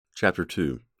Chapter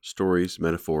 2: Stories,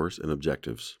 Metaphors, and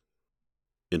Objectives.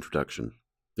 Introduction.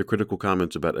 The critical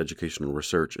comments about educational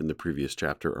research in the previous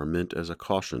chapter are meant as a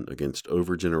caution against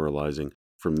overgeneralizing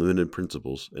from limited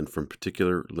principles and from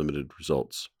particular limited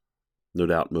results. No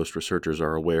doubt most researchers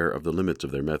are aware of the limits of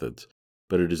their methods,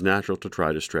 but it is natural to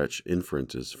try to stretch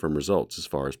inferences from results as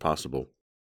far as possible.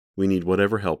 We need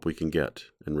whatever help we can get,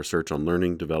 and research on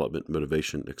learning, development,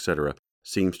 motivation, etc.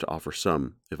 seems to offer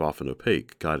some, if often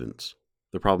opaque, guidance.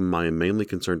 The problem I am mainly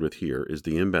concerned with here is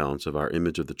the imbalance of our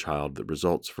image of the child that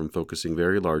results from focusing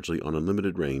very largely on a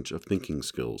limited range of thinking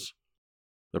skills.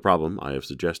 The problem, I have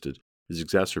suggested, is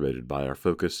exacerbated by our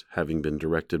focus having been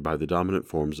directed by the dominant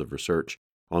forms of research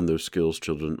on those skills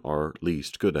children are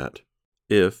least good at.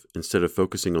 If, instead of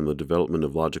focusing on the development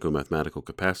of logico-mathematical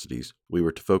capacities, we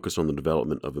were to focus on the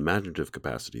development of imaginative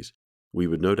capacities, we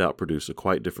would no doubt produce a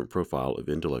quite different profile of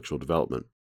intellectual development.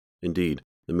 Indeed,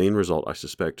 the main result, I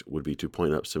suspect, would be to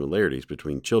point out similarities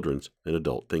between children's and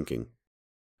adult thinking.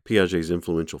 Piaget's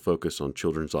influential focus on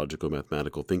children's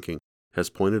logico-mathematical thinking has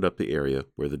pointed up the area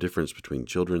where the difference between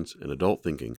children's and adult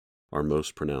thinking are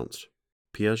most pronounced.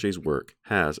 Piaget's work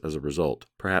has, as a result,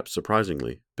 perhaps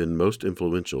surprisingly, been most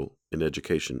influential in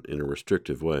education in a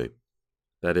restrictive way.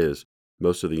 That is,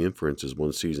 most of the inferences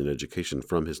one sees in education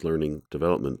from his learning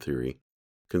development theory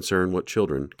concern what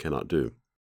children cannot do.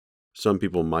 Some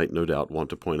people might no doubt want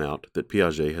to point out that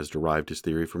Piaget has derived his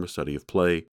theory from a study of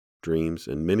play, dreams,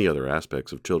 and many other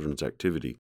aspects of children's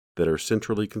activity that are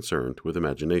centrally concerned with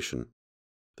imagination.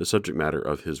 The subject matter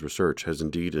of his research has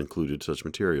indeed included such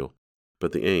material,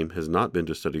 but the aim has not been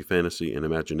to study fantasy and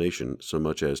imagination so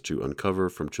much as to uncover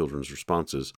from children's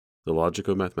responses the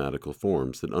logico-mathematical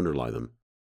forms that underlie them.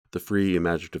 The free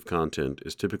imaginative content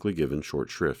is typically given short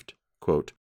shrift.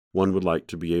 Quote, "One would like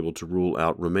to be able to rule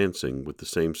out romancing with the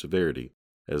same severity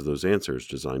as those answers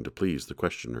designed to please the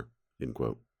questioner." End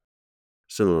quote.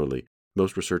 Similarly,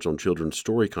 most research on children's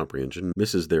story comprehension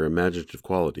misses their imaginative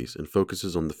qualities and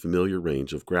focuses on the familiar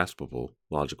range of graspable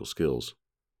logical skills.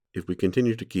 If we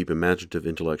continue to keep imaginative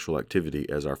intellectual activity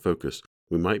as our focus,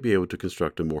 we might be able to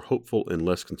construct a more hopeful and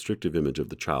less constrictive image of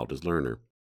the child as learner.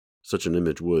 Such an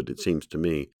image would, it seems to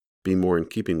me, be more in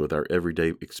keeping with our everyday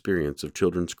experience of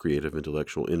children's creative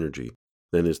intellectual energy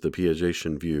than is the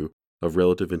Piagetian view of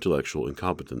relative intellectual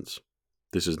incompetence.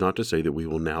 This is not to say that we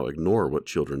will now ignore what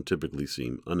children typically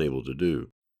seem unable to do,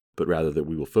 but rather that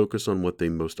we will focus on what they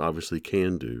most obviously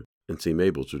can do and seem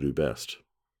able to do best.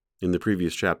 In the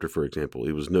previous chapter, for example,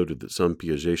 it was noted that some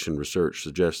Piagetian research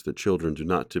suggests that children do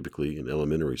not typically, in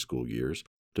elementary school years,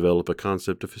 develop a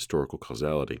concept of historical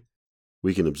causality.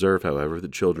 We can observe, however,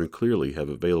 that children clearly have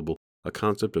available a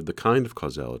concept of the kind of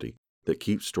causality that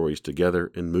keeps stories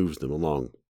together and moves them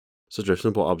along. Such a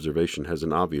simple observation has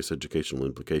an obvious educational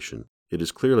implication. It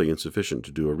is clearly insufficient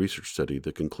to do a research study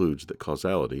that concludes that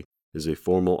causality is a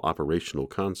formal operational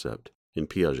concept in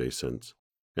Piaget's sense,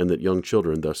 and that young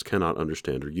children thus cannot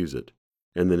understand or use it,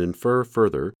 and then infer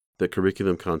further that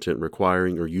curriculum content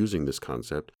requiring or using this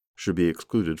concept should be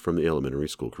excluded from the elementary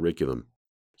school curriculum.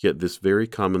 Yet this very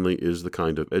commonly is the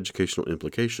kind of educational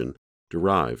implication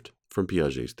derived from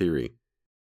Piaget's theory.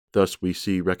 Thus we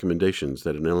see recommendations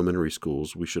that in elementary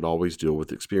schools we should always deal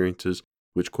with experiences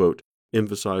which, quote,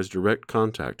 emphasize direct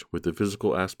contact with the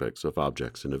physical aspects of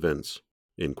objects and events,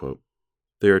 end quote.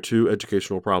 There are two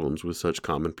educational problems with such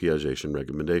common Piagetian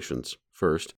recommendations.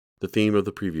 First, the theme of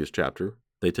the previous chapter.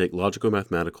 They take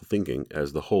logico-mathematical thinking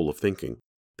as the whole of thinking.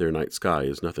 Their night sky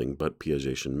is nothing but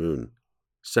Piagetian moon.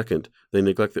 Second, they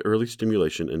neglect the early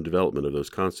stimulation and development of those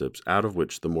concepts out of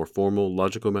which the more formal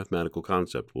logico-mathematical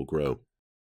concept will grow.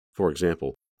 For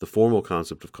example, the formal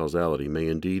concept of causality may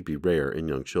indeed be rare in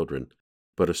young children,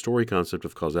 but a story concept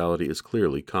of causality is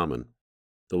clearly common.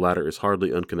 The latter is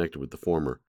hardly unconnected with the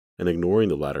former, and ignoring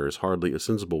the latter is hardly a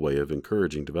sensible way of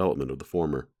encouraging development of the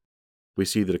former. We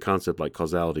see that a concept like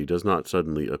causality does not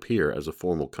suddenly appear as a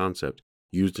formal concept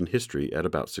used in history at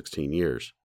about 16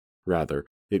 years. Rather,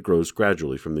 it grows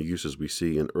gradually from the uses we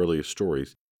see in earliest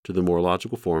stories to the more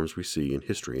logical forms we see in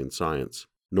history and science.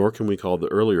 Nor can we call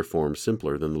the earlier form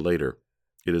simpler than the later.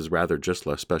 It is rather just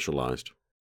less specialized.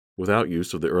 Without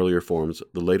use of the earlier forms,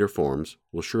 the later forms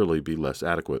will surely be less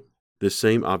adequate. This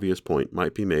same obvious point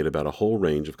might be made about a whole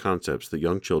range of concepts that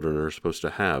young children are supposed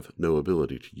to have no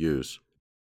ability to use.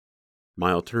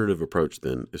 My alternative approach,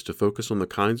 then, is to focus on the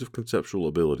kinds of conceptual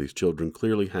abilities children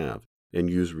clearly have and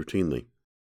use routinely.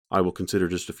 I will consider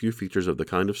just a few features of the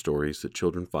kind of stories that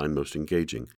children find most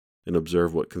engaging, and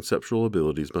observe what conceptual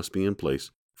abilities must be in place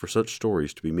for such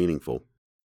stories to be meaningful.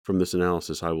 From this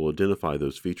analysis, I will identify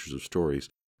those features of stories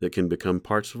that can become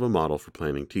parts of a model for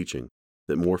planning teaching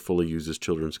that more fully uses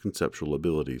children's conceptual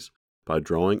abilities, by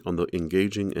drawing on the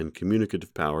engaging and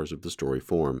communicative powers of the story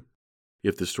form.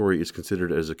 If the story is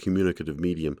considered as a communicative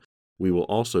medium, we will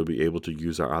also be able to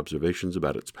use our observations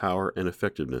about its power and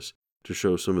effectiveness to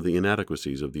show some of the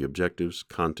inadequacies of the objectives,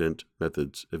 content,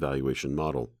 methods, evaluation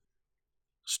model.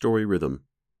 Story rhythm.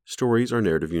 Stories are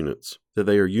narrative units. That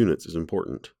they are units is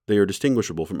important. They are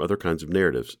distinguishable from other kinds of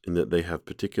narratives in that they have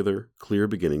particular, clear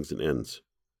beginnings and ends.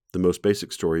 The most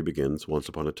basic story begins once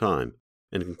upon a time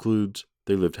and concludes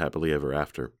they lived happily ever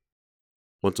after.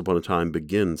 Once upon a time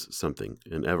begins something,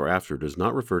 and ever after does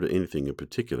not refer to anything in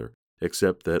particular,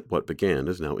 except that what began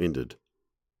is now ended.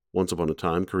 Once upon a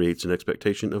time creates an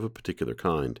expectation of a particular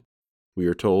kind. We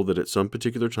are told that at some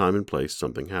particular time and place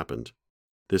something happened.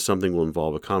 This something will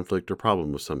involve a conflict or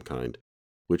problem of some kind,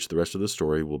 which the rest of the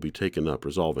story will be taken up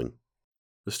resolving.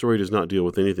 The story does not deal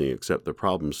with anything except the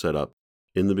problem set up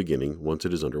in the beginning once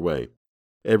it is underway.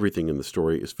 Everything in the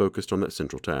story is focused on that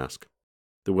central task.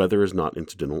 The weather is not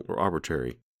incidental or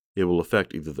arbitrary. It will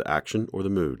affect either the action or the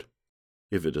mood.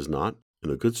 If it does not,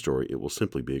 in a good story it will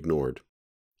simply be ignored.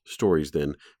 Stories,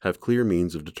 then, have clear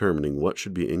means of determining what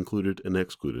should be included and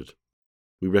excluded.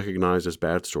 We recognize as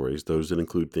bad stories those that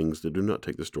include things that do not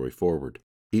take the story forward.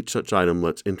 Each such item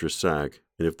lets interest sag,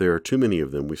 and if there are too many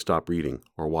of them, we stop reading,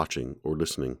 or watching, or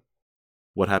listening.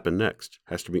 What happened next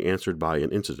has to be answered by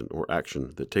an incident or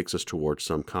action that takes us towards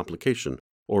some complication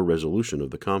or resolution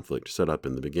of the conflict set up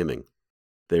in the beginning.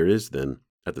 There is, then,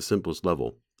 at the simplest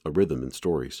level, a rhythm in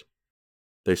stories.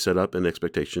 They set up an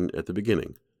expectation at the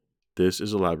beginning. This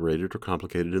is elaborated or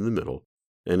complicated in the middle,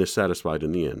 and is satisfied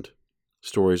in the end.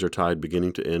 Stories are tied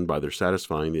beginning to end by their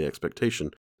satisfying the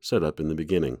expectation set up in the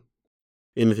beginning.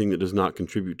 Anything that does not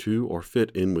contribute to or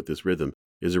fit in with this rhythm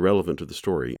is irrelevant to the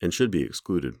story and should be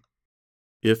excluded.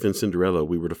 If in Cinderella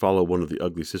we were to follow one of the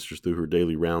ugly sisters through her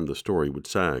daily round, the story would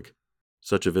sag.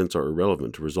 Such events are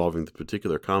irrelevant to resolving the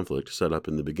particular conflict set up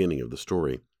in the beginning of the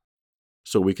story.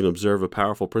 So we can observe a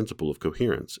powerful principle of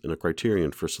coherence and a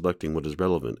criterion for selecting what is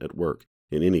relevant at work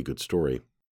in any good story.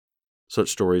 Such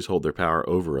stories hold their power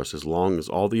over us as long as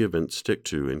all the events stick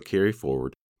to and carry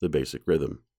forward the basic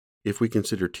rhythm. If we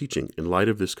consider teaching in light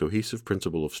of this cohesive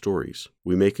principle of stories,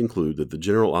 we may conclude that the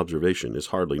general observation is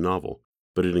hardly novel,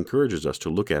 but it encourages us to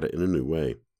look at it in a new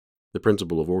way. The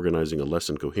principle of organizing a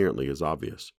lesson coherently is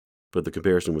obvious, but the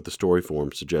comparison with the story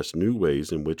form suggests new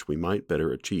ways in which we might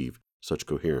better achieve such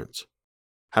coherence.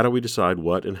 How do we decide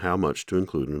what and how much to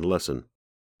include in a lesson?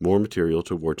 More material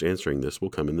towards answering this will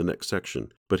come in the next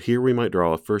section, but here we might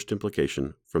draw a first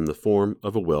implication from the form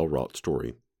of a well-wrought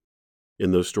story.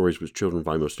 In those stories which children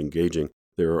find most engaging,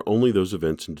 there are only those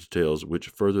events and details which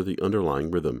further the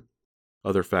underlying rhythm.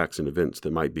 Other facts and events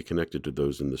that might be connected to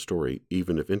those in the story,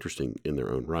 even if interesting in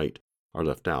their own right, are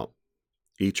left out.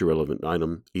 Each irrelevant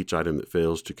item, each item that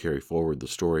fails to carry forward the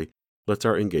story, lets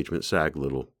our engagement sag a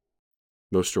little.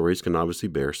 Most stories can obviously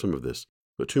bear some of this,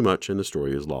 but too much and the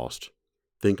story is lost.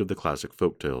 Think of the classic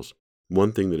folk tales.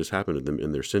 One thing that has happened to them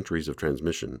in their centuries of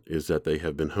transmission is that they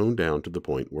have been honed down to the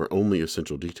point where only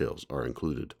essential details are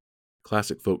included.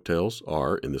 Classic folk tales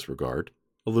are, in this regard,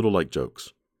 a little like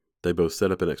jokes. They both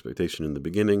set up an expectation in the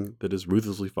beginning that is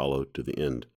ruthlessly followed to the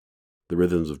end. The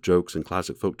rhythms of jokes in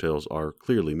classic folk tales are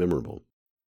clearly memorable.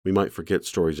 We might forget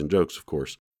stories and jokes, of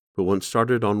course, but once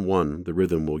started on one, the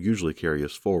rhythm will usually carry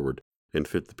us forward and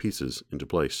fit the pieces into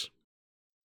place.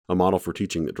 A model for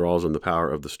teaching that draws on the power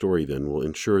of the story, then, will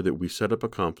ensure that we set up a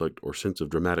conflict or sense of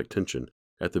dramatic tension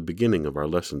at the beginning of our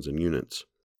lessons and units.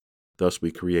 Thus,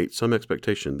 we create some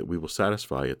expectation that we will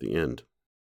satisfy at the end.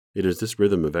 It is this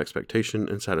rhythm of expectation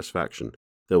and satisfaction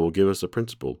that will give us a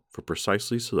principle for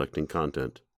precisely selecting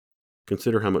content.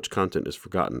 Consider how much content is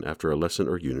forgotten after a lesson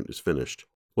or unit is finished.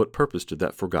 What purpose did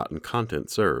that forgotten content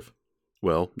serve?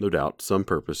 Well, no doubt, some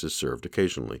purpose is served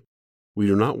occasionally. We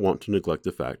do not want to neglect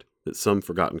the fact that some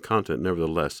forgotten content,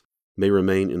 nevertheless, may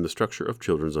remain in the structure of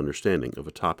children's understanding of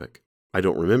a topic. I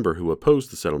don't remember who opposed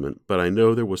the settlement, but I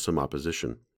know there was some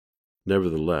opposition.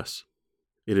 Nevertheless,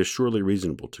 it is surely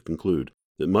reasonable to conclude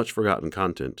that much forgotten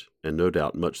content, and no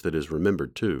doubt much that is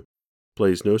remembered too,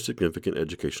 plays no significant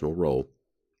educational role.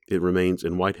 It remains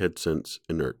in Whitehead's sense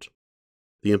inert.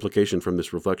 The implication from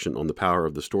this reflection on the power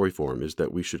of the story form is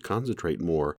that we should concentrate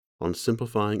more on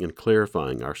simplifying and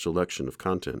clarifying our selection of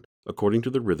content according to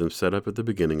the rhythm set up at the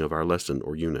beginning of our lesson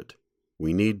or unit.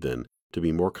 We need, then, to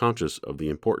be more conscious of the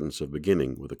importance of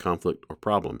beginning with a conflict or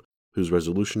problem whose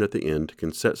resolution at the end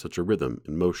can set such a rhythm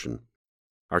in motion.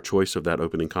 Our choice of that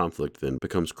opening conflict, then,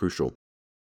 becomes crucial.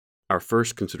 Our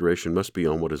first consideration must be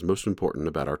on what is most important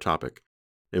about our topic,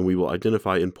 and we will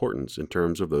identify importance in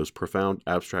terms of those profound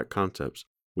abstract concepts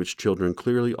which children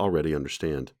clearly already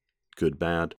understand: good,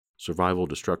 bad, survival,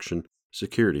 destruction,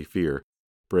 security, fear,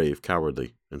 brave,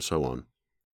 cowardly, and so on.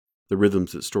 The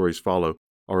rhythms that stories follow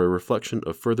are a reflection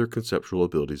of further conceptual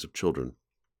abilities of children.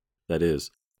 That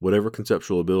is, whatever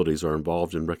conceptual abilities are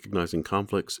involved in recognizing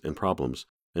conflicts and problems,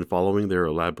 and following their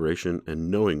elaboration and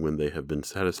knowing when they have been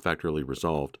satisfactorily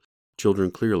resolved,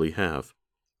 children clearly have.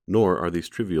 Nor are these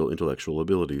trivial intellectual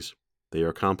abilities. They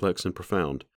are complex and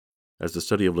profound. As the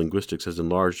study of linguistics has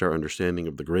enlarged our understanding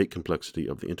of the great complexity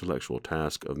of the intellectual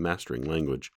task of mastering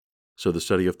language, so the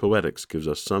study of poetics gives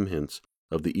us some hints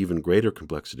of the even greater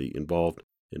complexity involved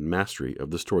in mastery of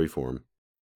the story form.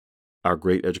 Our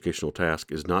great educational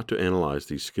task is not to analyze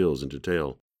these skills in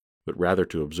detail, but rather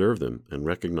to observe them and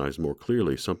recognize more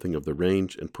clearly something of the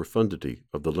range and profundity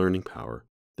of the learning power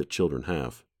that children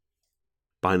have.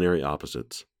 Binary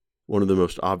opposites. One of the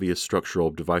most obvious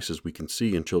structural devices we can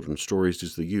see in children's stories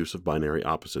is the use of binary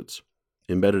opposites.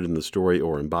 Embedded in the story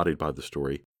or embodied by the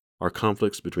story are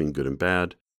conflicts between good and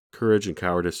bad, courage and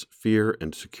cowardice, fear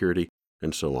and security,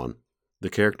 and so on. The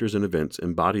characters and events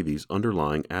embody these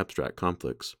underlying abstract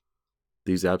conflicts.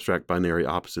 These abstract binary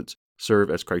opposites serve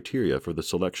as criteria for the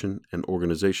selection and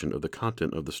organization of the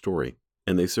content of the story,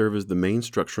 and they serve as the main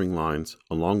structuring lines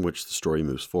along which the story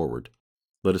moves forward.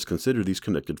 Let us consider these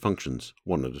connected functions,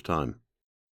 one at a time.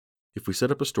 If we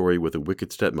set up a story with a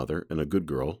wicked stepmother and a good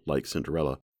girl, like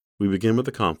Cinderella, we begin with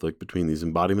a conflict between these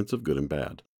embodiments of good and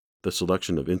bad. The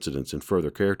selection of incidents and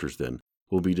further characters, then,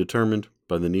 will be determined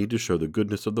by the need to show the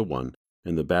goodness of the one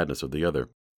and the badness of the other.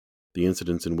 The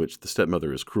incidents in which the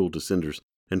stepmother is cruel to Cinders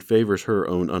and favors her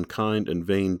own unkind and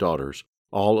vain daughters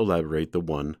all elaborate the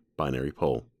one binary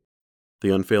pole.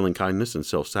 The unfailing kindness and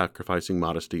self-sacrificing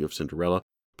modesty of Cinderella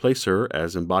place her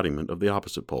as embodiment of the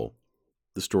opposite pole.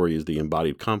 The story is the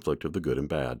embodied conflict of the good and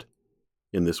bad.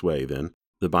 In this way, then,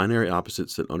 the binary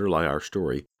opposites that underlie our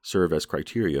story serve as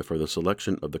criteria for the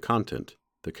selection of the content,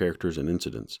 the characters and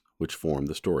incidents, which form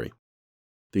the story.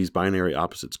 These binary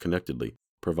opposites connectedly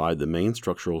provide the main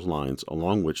structural lines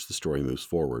along which the story moves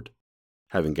forward.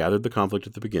 Having gathered the conflict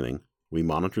at the beginning, we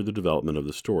monitor the development of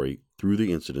the story through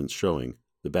the incidents showing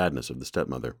the badness of the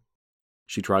stepmother.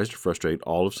 She tries to frustrate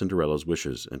all of Cinderella's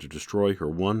wishes and to destroy her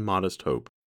one modest hope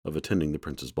of attending the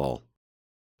prince's ball.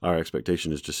 Our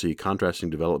expectation is to see contrasting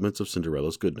developments of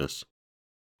Cinderella's goodness.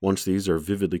 Once these are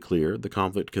vividly clear, the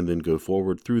conflict can then go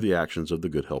forward through the actions of the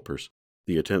good helpers,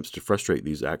 the attempts to frustrate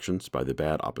these actions by the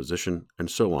bad opposition, and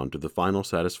so on to the final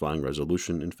satisfying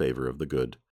resolution in favor of the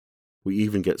good. We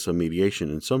even get some mediation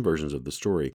in some versions of the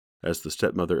story, as the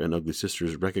stepmother and ugly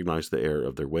sisters recognize the error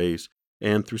of their ways,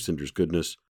 and through Cinder's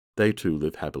goodness, they too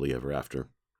live happily ever after.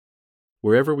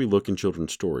 Wherever we look in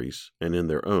children's stories, and in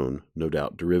their own, no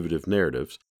doubt, derivative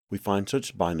narratives, we find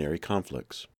such binary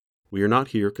conflicts. We are not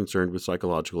here concerned with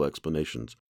psychological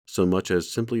explanations, so much as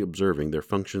simply observing their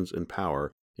functions and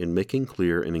power in making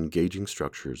clear and engaging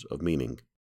structures of meaning.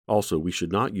 Also, we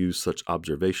should not use such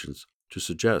observations to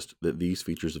suggest that these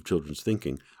features of children's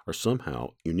thinking are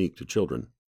somehow unique to children.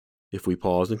 If we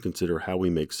pause and consider how we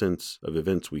make sense of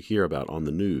events we hear about on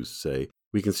the news, say,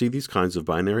 we can see these kinds of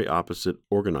binary opposite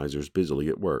organizers busily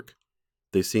at work.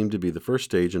 They seem to be the first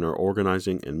stage in our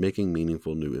organizing and making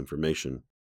meaningful new information.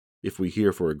 If we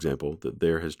hear, for example, that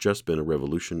there has just been a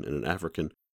revolution in an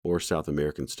African or South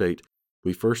American state,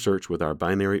 we first search with our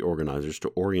binary organizers to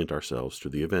orient ourselves to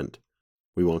the event.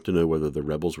 We want to know whether the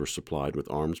rebels were supplied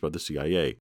with arms by the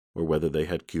CIA, or whether they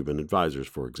had Cuban advisors,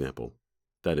 for example.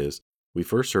 That is, we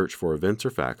first search for events or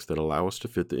facts that allow us to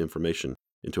fit the information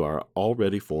into our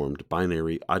already formed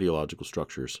binary ideological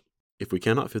structures. If we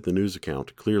cannot fit the news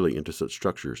account clearly into such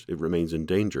structures, it remains in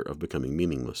danger of becoming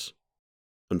meaningless.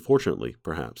 Unfortunately,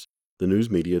 perhaps, the news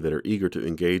media that are eager to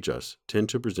engage us tend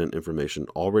to present information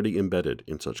already embedded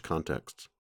in such contexts.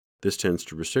 This tends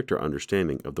to restrict our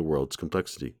understanding of the world's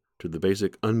complexity to the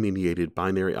basic unmediated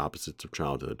binary opposites of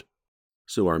childhood.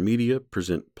 So our media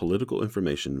present political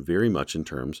information very much in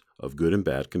terms of good and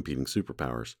bad competing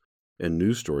superpowers, and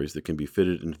news stories that can be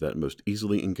fitted into that most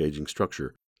easily engaging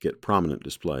structure get prominent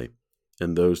display,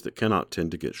 and those that cannot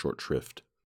tend to get short shrift.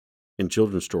 In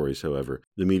children's stories, however,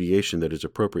 the mediation that is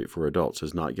appropriate for adults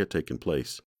has not yet taken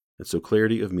place, and so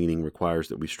clarity of meaning requires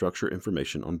that we structure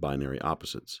information on binary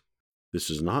opposites. This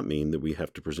does not mean that we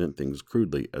have to present things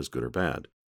crudely as good or bad,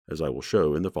 as I will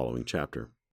show in the following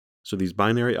chapter. So these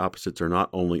binary opposites are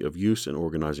not only of use in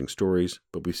organizing stories,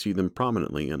 but we see them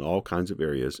prominently in all kinds of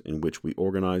areas in which we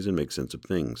organize and make sense of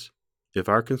things. If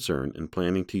our concern in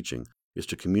planning teaching is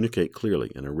to communicate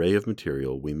clearly an array of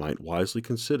material, we might wisely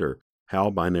consider how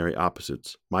binary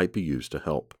opposites might be used to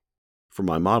help. For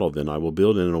my model, then, I will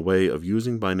build in a way of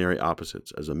using binary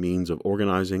opposites as a means of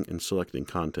organizing and selecting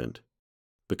content.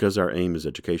 Because our aim is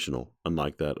educational,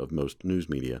 unlike that of most news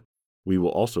media, We will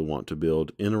also want to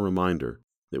build in a reminder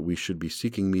that we should be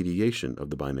seeking mediation of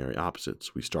the binary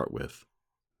opposites we start with.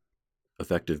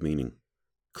 Effective meaning.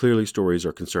 Clearly, stories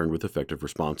are concerned with effective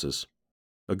responses.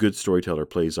 A good storyteller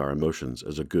plays our emotions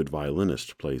as a good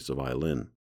violinist plays the violin.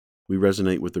 We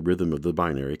resonate with the rhythm of the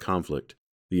binary conflict,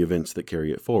 the events that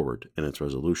carry it forward, and its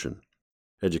resolution.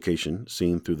 Education,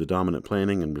 seen through the dominant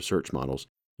planning and research models,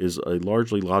 is a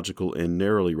largely logical and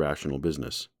narrowly rational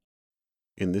business.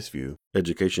 In this view,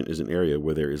 education is an area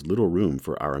where there is little room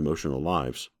for our emotional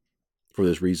lives. For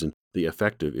this reason, the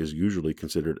effective is usually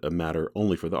considered a matter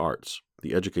only for the arts,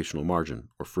 the educational margin,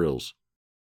 or frills.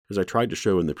 As I tried to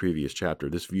show in the previous chapter,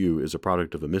 this view is a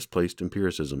product of a misplaced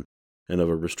empiricism and of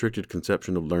a restricted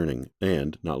conception of learning,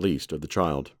 and, not least, of the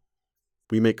child.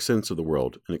 We make sense of the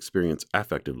world and experience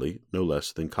affectively no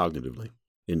less than cognitively.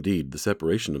 Indeed, the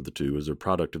separation of the two is a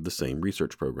product of the same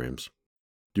research programs.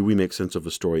 Do we make sense of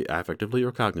a story affectively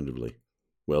or cognitively?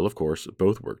 Well, of course,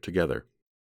 both work together.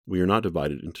 We are not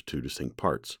divided into two distinct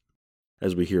parts.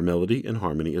 As we hear melody and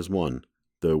harmony as one,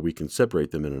 though we can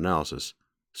separate them in analysis,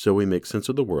 so we make sense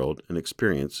of the world and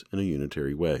experience in a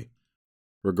unitary way,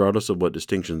 regardless of what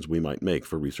distinctions we might make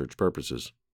for research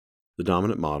purposes. The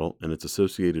dominant model and its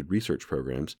associated research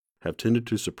programs have tended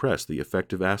to suppress the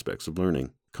effective aspects of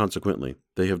learning. Consequently,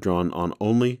 they have drawn on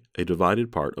only a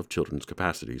divided part of children's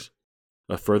capacities.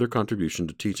 A further contribution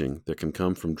to teaching that can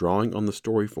come from drawing on the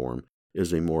story form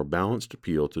is a more balanced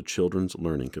appeal to children's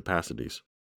learning capacities.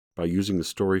 By using the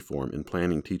story form in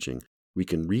planning teaching, we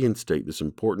can reinstate this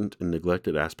important and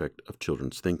neglected aspect of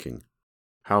children's thinking.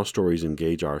 How stories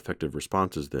engage our effective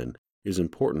responses, then, is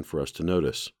important for us to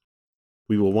notice.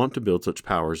 We will want to build such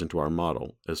powers into our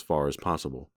model as far as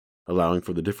possible, allowing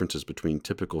for the differences between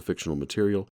typical fictional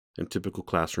material and typical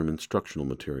classroom instructional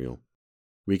material.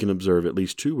 We can observe at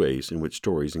least two ways in which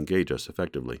stories engage us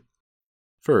effectively.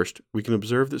 First, we can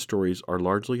observe that stories are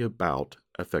largely about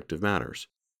affective matters.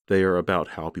 They are about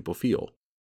how people feel.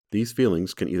 These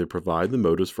feelings can either provide the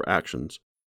motives for actions,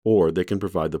 or they can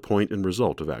provide the point and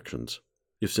result of actions.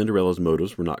 If Cinderella's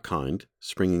motives were not kind,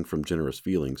 springing from generous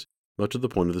feelings, much of the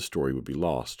point of the story would be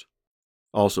lost.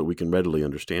 Also, we can readily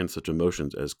understand such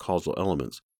emotions as causal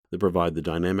elements that provide the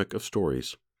dynamic of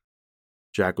stories.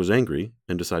 Jack was angry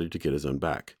and decided to get his own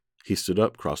back. He stood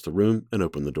up, crossed the room, and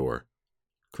opened the door.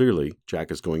 Clearly,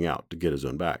 Jack is going out to get his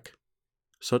own back.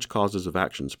 Such causes of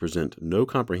actions present no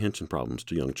comprehension problems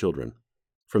to young children.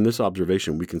 From this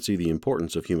observation, we can see the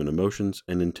importance of human emotions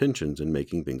and intentions in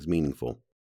making things meaningful.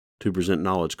 To present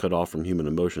knowledge cut off from human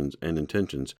emotions and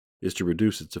intentions is to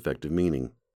reduce its effective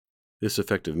meaning. This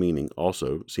effective meaning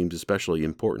also seems especially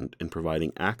important in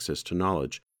providing access to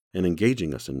knowledge and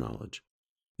engaging us in knowledge.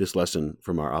 This lesson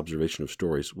from our observation of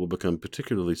stories will become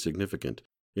particularly significant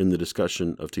in the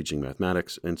discussion of teaching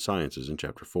mathematics and sciences in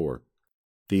Chapter 4.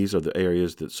 These are the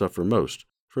areas that suffer most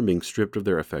from being stripped of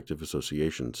their effective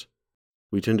associations.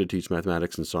 We tend to teach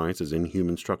mathematics and science as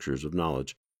inhuman structures of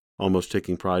knowledge, almost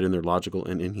taking pride in their logical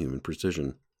and inhuman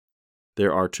precision.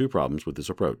 There are two problems with this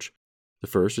approach. The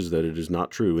first is that it is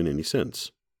not true in any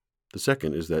sense. The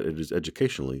second is that it is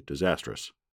educationally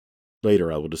disastrous.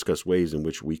 Later, I will discuss ways in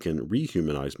which we can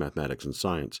rehumanize mathematics and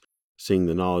science, seeing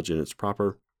the knowledge in its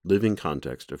proper, living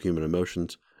context of human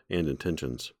emotions and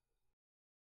intentions.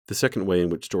 The second way in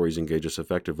which stories engage us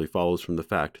effectively follows from the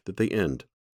fact that they end.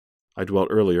 I dwelt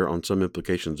earlier on some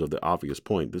implications of the obvious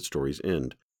point that stories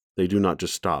end. They do not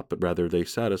just stop, but rather they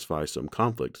satisfy some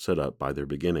conflict set up by their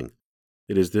beginning.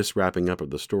 It is this wrapping up of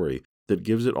the story that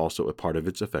gives it also a part of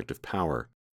its effective power.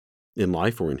 In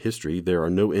life or in history, there are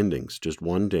no endings, just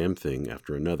one damn thing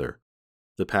after another.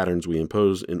 The patterns we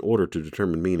impose in order to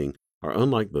determine meaning are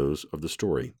unlike those of the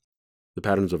story. The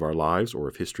patterns of our lives or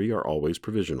of history are always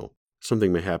provisional.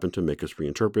 Something may happen to make us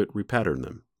reinterpret, repattern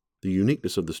them. The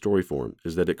uniqueness of the story form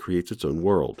is that it creates its own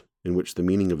world, in which the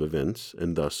meaning of events,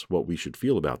 and thus what we should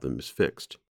feel about them, is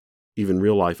fixed. Even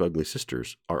real-life ugly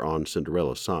sisters are on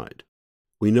Cinderella's side.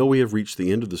 We know we have reached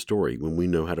the end of the story when we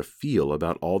know how to feel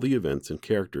about all the events and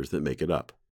characters that make it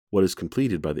up. What is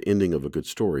completed by the ending of a good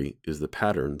story is the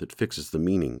pattern that fixes the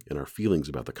meaning and our feelings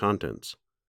about the contents.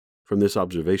 From this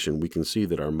observation, we can see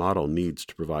that our model needs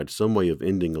to provide some way of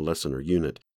ending a lesson or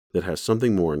unit that has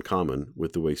something more in common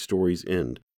with the way stories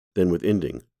end than with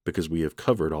ending, because we have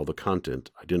covered all the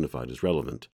content identified as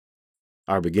relevant.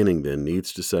 Our beginning, then,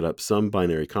 needs to set up some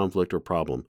binary conflict or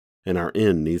problem, and our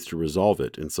end needs to resolve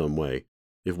it in some way,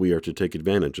 if we are to take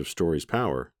advantage of story's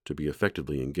power to be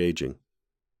effectively engaging.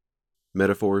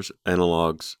 Metaphors,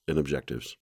 analogs, and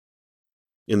objectives.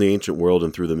 In the ancient world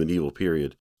and through the medieval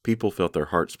period, people felt their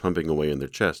hearts pumping away in their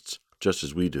chests, just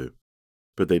as we do,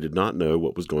 but they did not know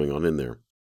what was going on in there.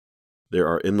 There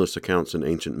are endless accounts in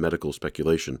ancient medical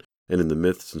speculation and in the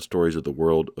myths and stories of the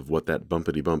world of what that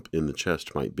bumpity bump in the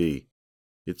chest might be.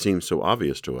 It seems so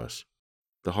obvious to us.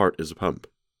 The heart is a pump.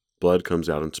 Blood comes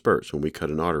out in spurts when we cut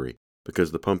an artery,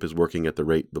 because the pump is working at the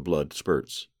rate the blood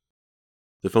spurts.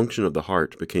 The function of the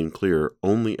heart became clearer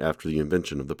only after the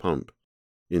invention of the pump.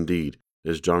 Indeed,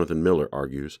 as Jonathan Miller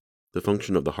argues, the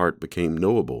function of the heart became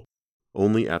knowable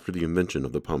only after the invention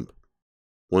of the pump.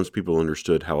 Once people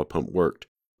understood how a pump worked,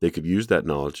 they could use that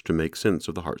knowledge to make sense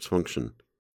of the heart's function.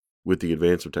 With the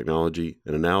advance of technology,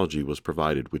 an analogy was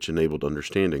provided which enabled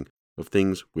understanding of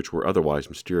things which were otherwise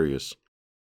mysterious.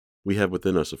 We have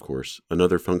within us, of course,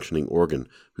 another functioning organ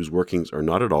whose workings are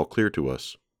not at all clear to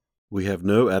us. We have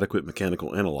no adequate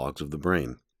mechanical analogues of the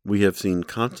brain. We have seen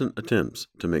constant attempts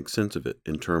to make sense of it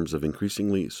in terms of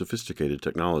increasingly sophisticated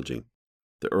technology.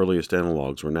 The earliest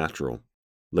analogues were natural.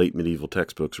 Late medieval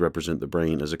textbooks represent the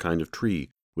brain as a kind of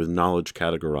tree with knowledge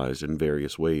categorized in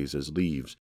various ways as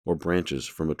leaves or branches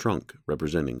from a trunk,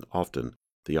 representing, often,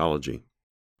 theology.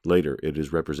 Later, it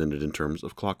is represented in terms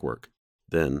of clockwork.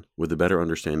 Then, with a better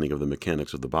understanding of the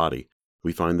mechanics of the body,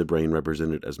 we find the brain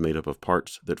represented as made up of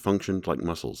parts that functioned like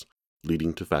muscles,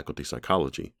 leading to faculty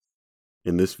psychology.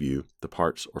 In this view, the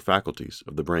parts or faculties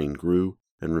of the brain grew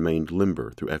and remained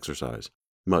limber through exercise,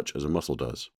 much as a muscle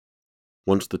does.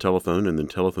 Once the telephone and then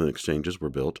telephone exchanges were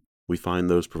built, we find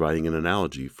those providing an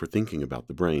analogy for thinking about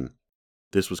the brain.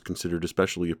 This was considered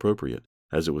especially appropriate,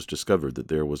 as it was discovered that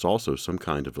there was also some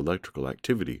kind of electrical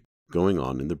activity going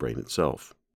on in the brain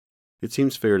itself. It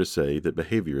seems fair to say that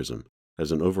behaviorism,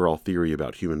 as an overall theory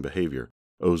about human behavior,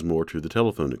 owes more to the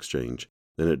telephone exchange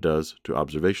than it does to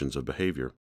observations of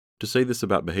behavior. To say this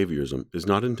about behaviorism is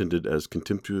not intended as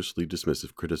contemptuously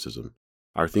dismissive criticism.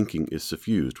 Our thinking is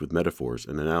suffused with metaphors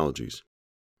and analogies.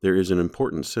 There is an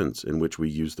important sense in which we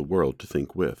use the world to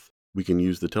think with. We can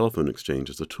use the telephone exchange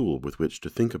as a tool with which to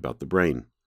think about the brain.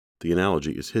 The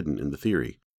analogy is hidden in the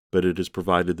theory, but it has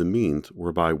provided the means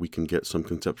whereby we can get some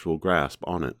conceptual grasp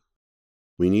on it.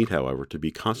 We need, however, to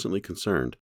be constantly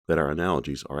concerned that our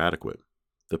analogies are adequate.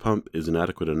 The pump is an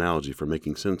adequate analogy for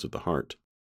making sense of the heart.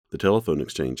 The telephone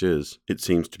exchange is, it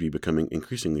seems to be becoming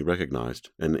increasingly recognized,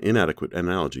 an inadequate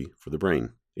analogy for the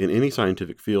brain. In any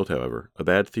scientific field, however, a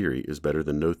bad theory is better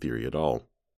than no theory at all.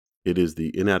 It is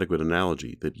the inadequate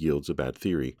analogy that yields a bad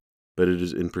theory, but it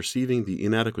is in perceiving the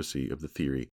inadequacy of the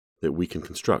theory that we can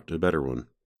construct a better one.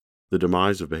 The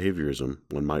demise of behaviorism,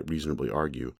 one might reasonably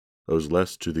argue, owes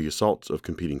less to the assaults of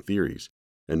competing theories,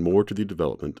 and more to the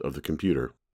development of the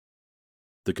computer.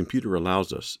 The computer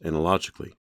allows us,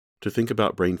 analogically, to think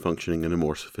about brain functioning in a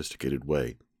more sophisticated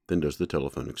way than does the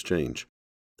telephone exchange.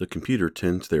 The computer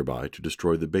tends thereby to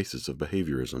destroy the basis of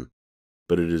behaviorism,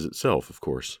 but it is itself, of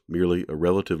course, merely a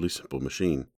relatively simple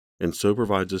machine, and so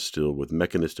provides us still with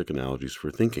mechanistic analogies for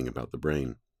thinking about the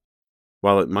brain.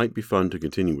 While it might be fun to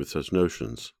continue with such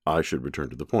notions, I should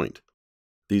return to the point.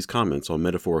 These comments on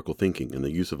metaphorical thinking and the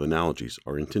use of analogies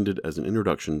are intended as an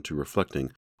introduction to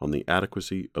reflecting on the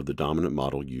adequacy of the dominant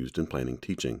model used in planning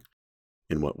teaching.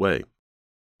 In what way?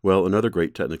 Well, another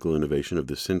great technical innovation of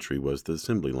this century was the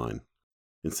assembly line.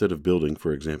 Instead of building,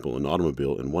 for example, an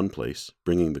automobile in one place,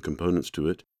 bringing the components to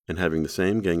it, and having the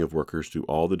same gang of workers do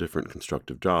all the different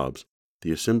constructive jobs,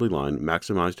 the assembly line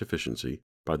maximized efficiency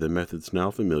by the methods now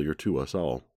familiar to us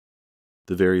all.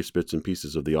 The various bits and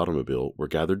pieces of the automobile were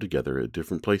gathered together at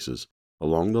different places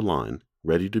along the line,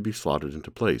 ready to be slotted into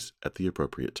place at the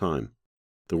appropriate time.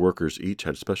 The workers each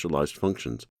had specialized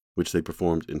functions, which they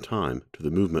performed in time to the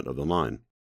movement of the line.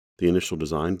 The initial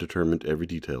design determined every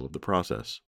detail of the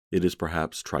process. It is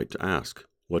perhaps trite to ask,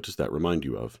 what does that remind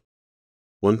you of?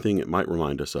 One thing it might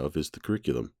remind us of is the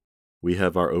curriculum. We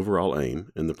have our overall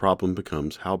aim, and the problem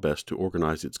becomes how best to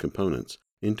organize its components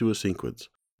into a sequence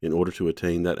in order to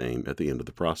attain that aim at the end of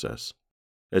the process.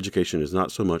 Education is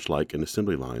not so much like an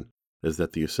assembly line as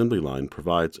that the assembly line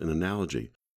provides an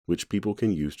analogy which people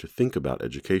can use to think about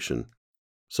education.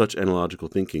 Such analogical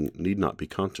thinking need not be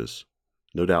conscious.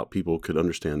 No doubt people could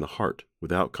understand the heart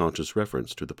without conscious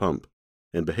reference to the pump,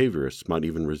 and behaviorists might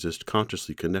even resist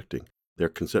consciously connecting their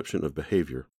conception of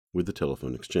behavior with the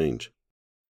telephone exchange.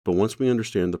 But once we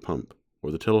understand the pump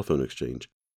or the telephone exchange,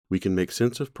 we can make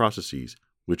sense of processes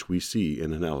which we see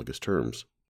in analogous terms.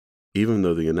 Even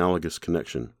though the analogous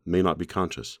connection may not be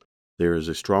conscious, there is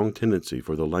a strong tendency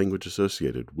for the language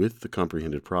associated with the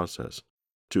comprehended process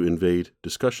to invade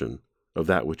discussion of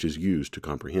that which is used to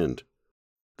comprehend.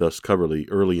 Thus Coverley,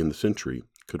 early in the century,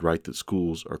 could write that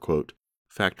schools are, quote,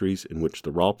 factories in which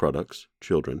the raw products,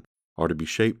 children, are to be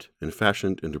shaped and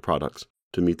fashioned into products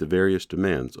to meet the various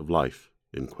demands of life,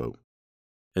 end quote.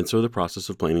 And so the process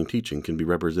of planning teaching can be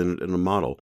represented in a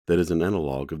model that is an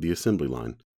analog of the assembly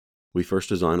line. We first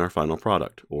design our final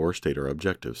product, or state our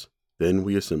objectives. Then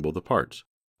we assemble the parts,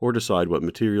 or decide what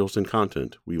materials and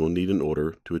content we will need in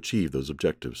order to achieve those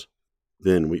objectives.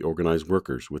 Then we organize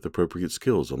workers with appropriate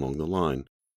skills along the line,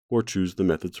 or choose the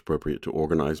methods appropriate to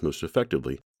organize most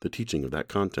effectively the teaching of that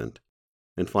content.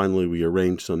 And finally, we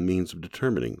arrange some means of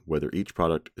determining whether each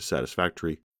product is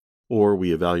satisfactory, or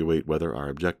we evaluate whether our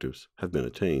objectives have been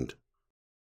attained.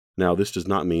 Now, this does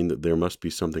not mean that there must be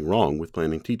something wrong with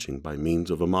planning teaching by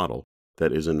means of a model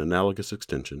that is an analogous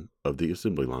extension of the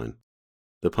assembly line.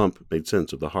 The pump made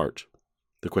sense of the heart.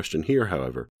 The question here,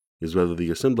 however, is whether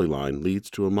the assembly line leads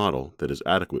to a model that is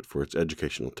adequate for its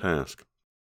educational task.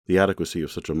 The adequacy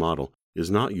of such a model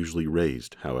is not usually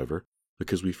raised, however,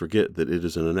 because we forget that it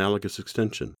is an analogous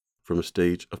extension from a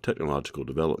stage of technological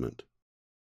development.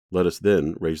 Let us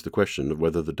then raise the question of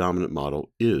whether the dominant model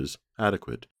is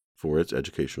adequate for its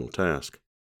educational task.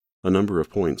 A number of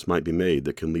points might be made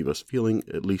that can leave us feeling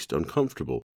at least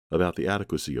uncomfortable about the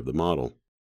adequacy of the model.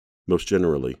 Most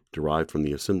generally, derived from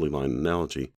the assembly line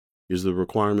analogy, is the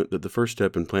requirement that the first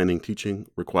step in planning teaching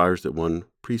requires that one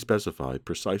pre-specify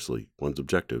precisely one's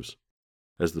objectives.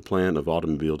 As the plan of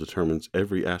automobile determines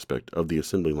every aspect of the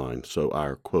assembly line, so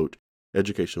our, quote,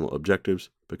 educational objectives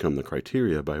become the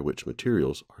criteria by which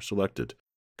materials are selected,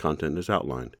 content is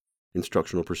outlined,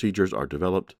 instructional procedures are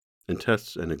developed, and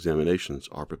tests and examinations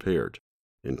are prepared,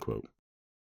 end quote.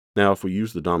 Now, if we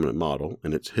use the dominant model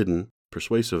and its hidden,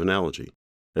 persuasive analogy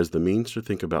as the means to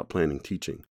think about planning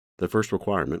teaching, the first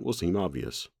requirement will seem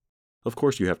obvious. Of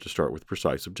course, you have to start with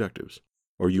precise objectives,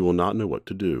 or you will not know what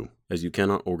to do, as you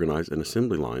cannot organize an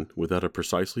assembly line without a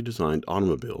precisely designed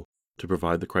automobile to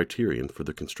provide the criterion for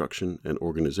the construction and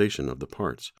organization of the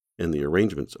parts and the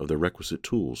arrangements of the requisite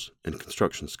tools and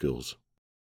construction skills.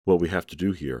 What we have to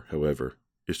do here, however,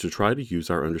 is to try to use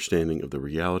our understanding of the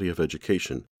reality of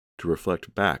education to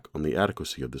reflect back on the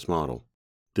adequacy of this model.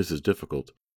 This is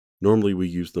difficult. Normally we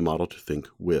use the model to think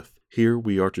with. Here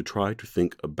we are to try to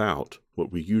think about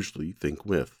what we usually think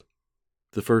with.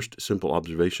 The first simple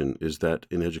observation is that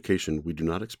in education we do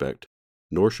not expect,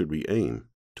 nor should we aim,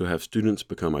 to have students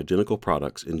become identical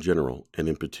products in general, and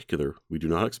in particular we do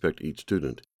not expect each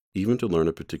student even to learn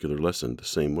a particular lesson the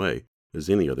same way as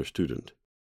any other student.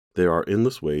 There are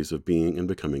endless ways of being and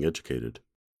becoming educated.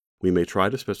 We may try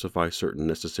to specify certain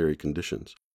necessary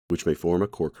conditions, which may form a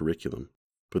core curriculum,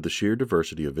 but the sheer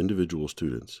diversity of individual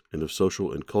students and of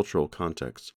social and cultural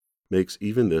contexts makes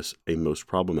even this a most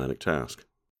problematic task.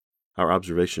 Our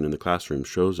observation in the classroom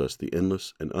shows us the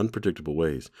endless and unpredictable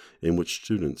ways in which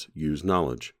students use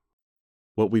knowledge.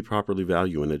 What we properly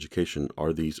value in education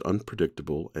are these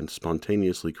unpredictable and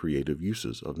spontaneously creative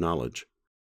uses of knowledge.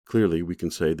 Clearly, we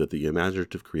can say that the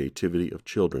imaginative creativity of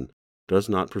children does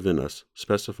not prevent us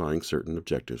specifying certain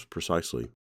objectives precisely.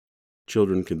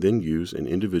 Children can then use in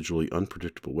individually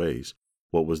unpredictable ways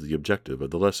what was the objective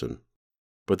of the lesson.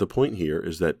 But the point here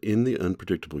is that in the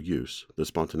unpredictable use, the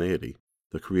spontaneity,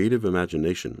 the creative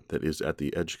imagination that is at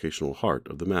the educational heart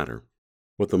of the matter.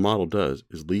 What the model does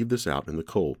is leave this out in the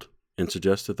cold and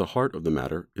suggest that the heart of the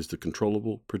matter is the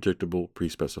controllable, predictable,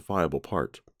 pre-specifiable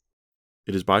part.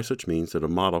 It is by such means that a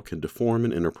model can deform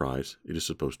an enterprise it is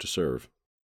supposed to serve.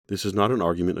 This is not an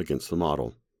argument against the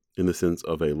model, in the sense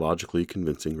of a logically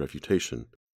convincing refutation.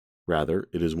 Rather,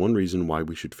 it is one reason why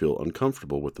we should feel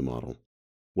uncomfortable with the model.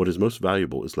 What is most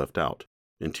valuable is left out,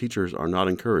 and teachers are not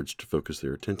encouraged to focus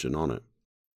their attention on it.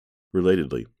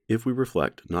 Relatedly, if we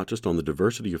reflect not just on the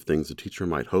diversity of things a teacher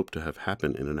might hope to have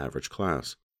happen in an average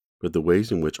class, but the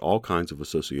ways in which all kinds of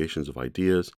associations of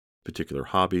ideas, particular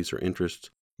hobbies or interests,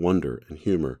 wonder and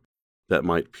humor, that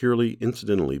might purely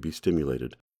incidentally be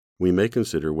stimulated, we may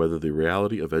consider whether the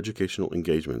reality of educational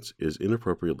engagements is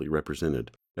inappropriately represented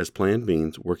as planned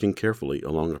means working carefully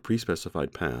along a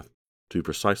pre-specified path to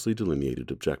precisely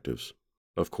delineated objectives.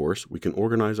 Of course, we can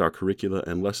organize our curricula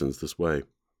and lessons this way,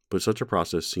 but such a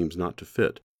process seems not to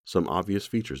fit some obvious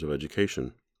features of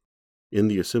education. In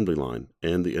the assembly line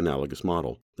and the analogous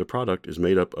model, the product is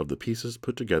made up of the pieces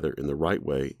put together in the right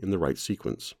way in the right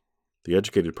sequence. The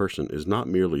educated person is not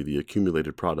merely the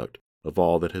accumulated product of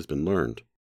all that has been learned.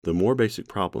 The more basic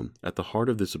problem at the heart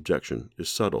of this objection is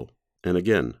subtle, and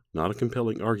again, not a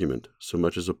compelling argument so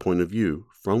much as a point of view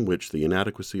from which the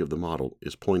inadequacy of the model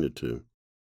is pointed to.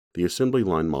 The assembly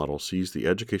line model sees the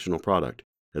educational product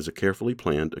as a carefully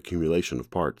planned accumulation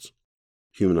of parts.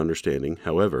 Human understanding,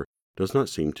 however, does not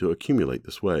seem to accumulate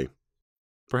this way.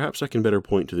 Perhaps I can better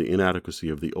point to the inadequacy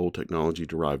of the old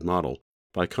technology-derived model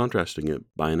by contrasting it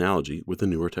by analogy with the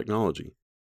newer technology.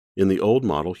 In the old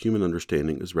model, human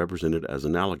understanding is represented as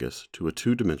analogous to a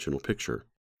two-dimensional picture.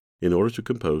 In order to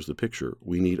compose the picture,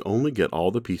 we need only get all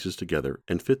the pieces together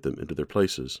and fit them into their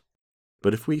places.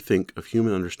 But if we think of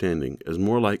human understanding as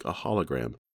more like a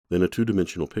hologram than a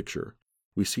two-dimensional picture,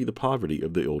 we see the poverty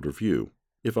of the older view.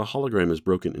 If a hologram is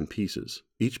broken in pieces,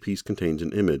 each piece contains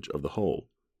an image of the whole.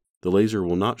 The laser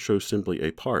will not show simply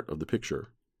a part of the picture,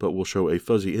 but will show a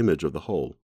fuzzy image of the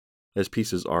whole. As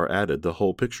pieces are added, the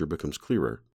whole picture becomes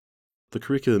clearer. The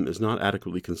curriculum is not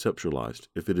adequately conceptualized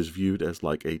if it is viewed as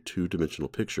like a two-dimensional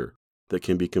picture that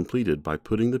can be completed by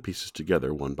putting the pieces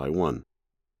together one by one.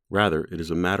 Rather, it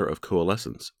is a matter of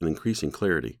coalescence and increasing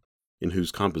clarity, in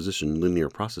whose composition linear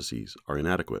processes are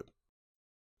inadequate.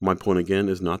 My point again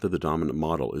is not that the dominant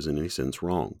model is in any sense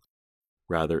wrong.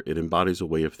 Rather, it embodies a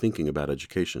way of thinking about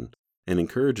education and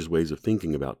encourages ways of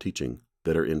thinking about teaching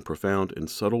that are in profound and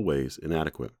subtle ways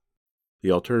inadequate.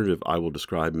 The alternative I will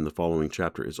describe in the following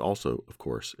chapter is also, of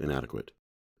course, inadequate,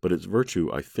 but its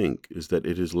virtue, I think, is that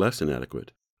it is less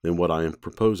inadequate than what I am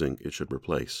proposing it should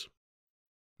replace.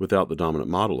 Without the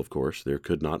dominant model, of course, there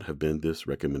could not have been this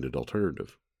recommended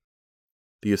alternative.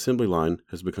 The assembly line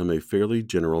has become a fairly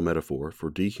general metaphor for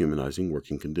dehumanizing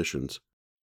working conditions.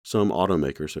 Some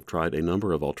automakers have tried a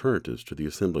number of alternatives to the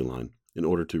assembly line in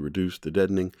order to reduce the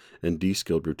deadening and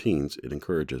de-skilled routines it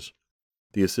encourages.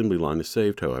 The assembly line is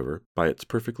saved, however, by its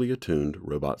perfectly attuned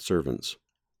robot servants.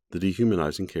 The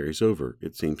dehumanizing carries over,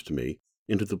 it seems to me,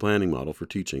 into the planning model for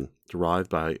teaching, derived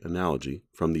by analogy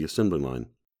from the assembly line.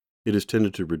 It is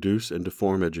tended to reduce and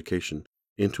deform education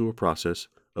into a process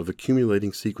of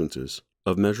accumulating sequences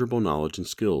of measurable knowledge and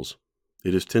skills.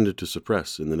 It is tended to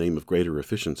suppress, in the name of greater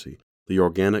efficiency, the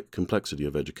organic complexity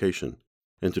of education,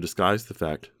 and to disguise the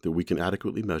fact that we can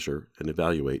adequately measure and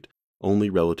evaluate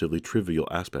only relatively trivial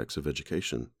aspects of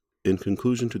education. In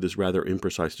conclusion to this rather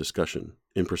imprecise discussion,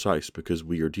 imprecise because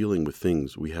we are dealing with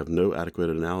things we have no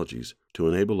adequate analogies to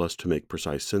enable us to make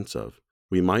precise sense of,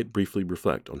 we might briefly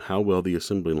reflect on how well the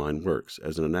assembly line works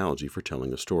as an analogy for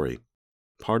telling a story.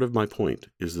 Part of my point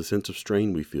is the sense of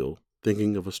strain we feel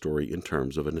thinking of a story in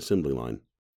terms of an assembly line.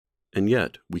 And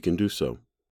yet, we can do so.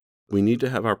 We need to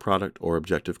have our product or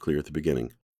objective clear at the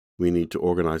beginning. We need to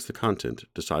organize the content,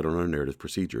 decide on our narrative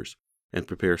procedures, and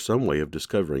prepare some way of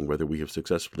discovering whether we have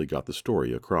successfully got the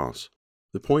story across.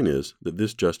 The point is that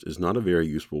this just is not a very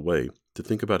useful way to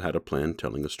think about how to plan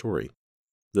telling a story.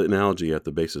 The analogy at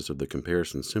the basis of the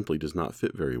comparison simply does not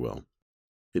fit very well.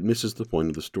 It misses the point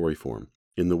of the story form,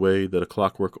 in the way that a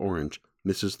clockwork orange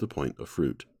misses the point of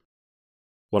fruit.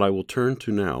 What I will turn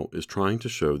to now is trying to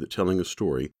show that telling a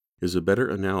story is a better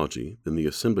analogy than the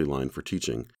assembly line for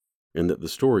teaching, and that the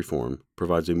story form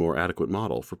provides a more adequate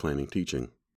model for planning teaching.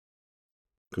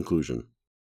 Conclusion.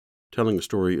 Telling a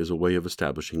story is a way of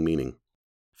establishing meaning.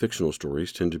 Fictional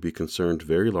stories tend to be concerned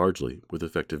very largely with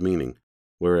effective meaning,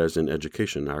 whereas in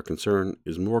education our concern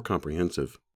is more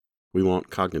comprehensive. We want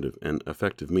cognitive and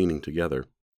affective meaning together,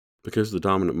 because the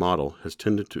dominant model has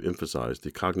tended to emphasize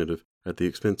the cognitive at the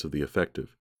expense of the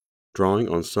affective. Drawing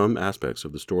on some aspects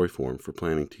of the story form for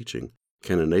planning teaching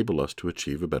can enable us to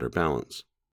achieve a better balance.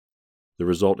 The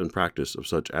result in practice of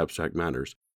such abstract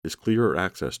matters is clearer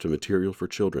access to material for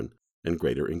children and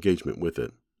greater engagement with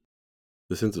it.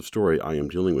 The sense of story I am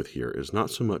dealing with here is not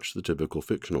so much the typical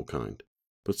fictional kind,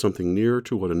 but something nearer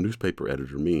to what a newspaper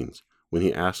editor means when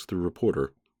he asks the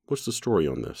reporter, "What's the story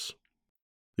on this?"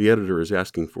 The editor is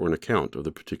asking for an account of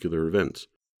the particular events,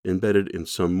 embedded in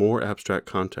some more abstract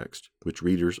context which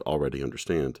readers already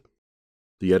understand.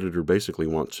 The editor basically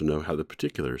wants to know how the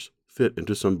particulars fit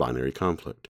into some binary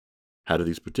conflict. How do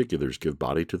these particulars give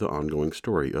body to the ongoing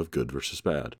story of good versus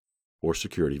bad, or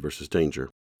security versus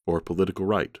danger, or political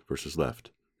right versus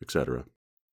left, etc.?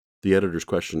 The editor's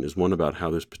question is one about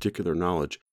how this particular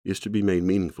knowledge is to be made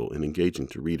meaningful and engaging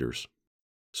to readers.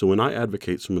 So when I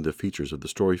advocate some of the features of the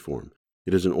story form,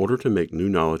 it is in order to make new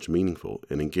knowledge meaningful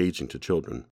and engaging to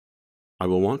children. I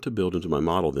will want to build into my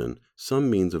model, then, some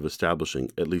means of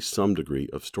establishing at least some degree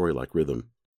of story-like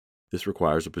rhythm. This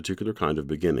requires a particular kind of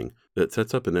beginning that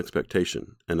sets up an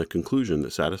expectation and a conclusion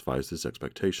that satisfies this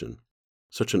expectation.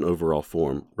 Such an overall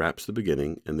form wraps the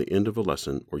beginning and the end of a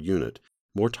lesson or unit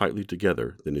more tightly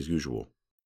together than is usual.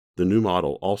 The new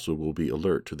model also will be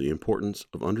alert to the importance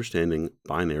of understanding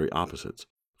binary opposites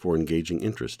for engaging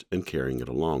interest and carrying it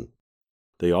along.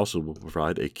 They also will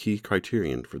provide a key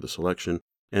criterion for the selection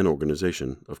and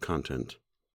organization of content.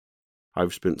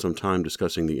 I've spent some time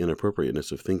discussing the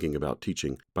inappropriateness of thinking about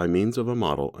teaching by means of a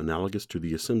model analogous to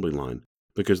the assembly line,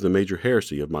 because the major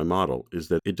heresy of my model is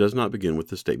that it does not begin with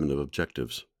the statement of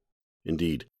objectives.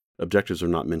 Indeed, objectives are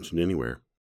not mentioned anywhere.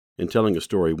 In telling a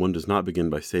story, one does not begin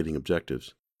by stating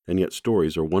objectives, and yet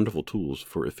stories are wonderful tools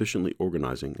for efficiently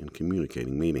organizing and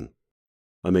communicating meaning.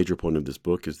 A major point of this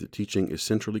book is that teaching is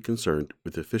centrally concerned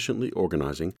with efficiently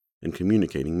organizing and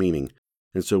communicating meaning,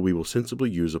 and so we will sensibly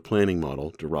use a planning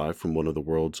model derived from one of the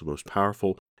world's most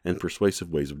powerful and persuasive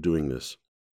ways of doing this.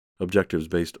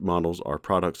 Objectives-based models are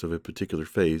products of a particular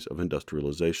phase of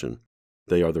industrialization.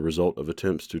 They are the result of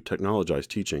attempts to technologize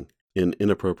teaching in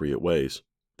inappropriate ways.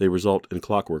 They result in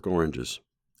clockwork oranges.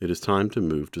 It is time to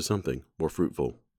move to something more fruitful.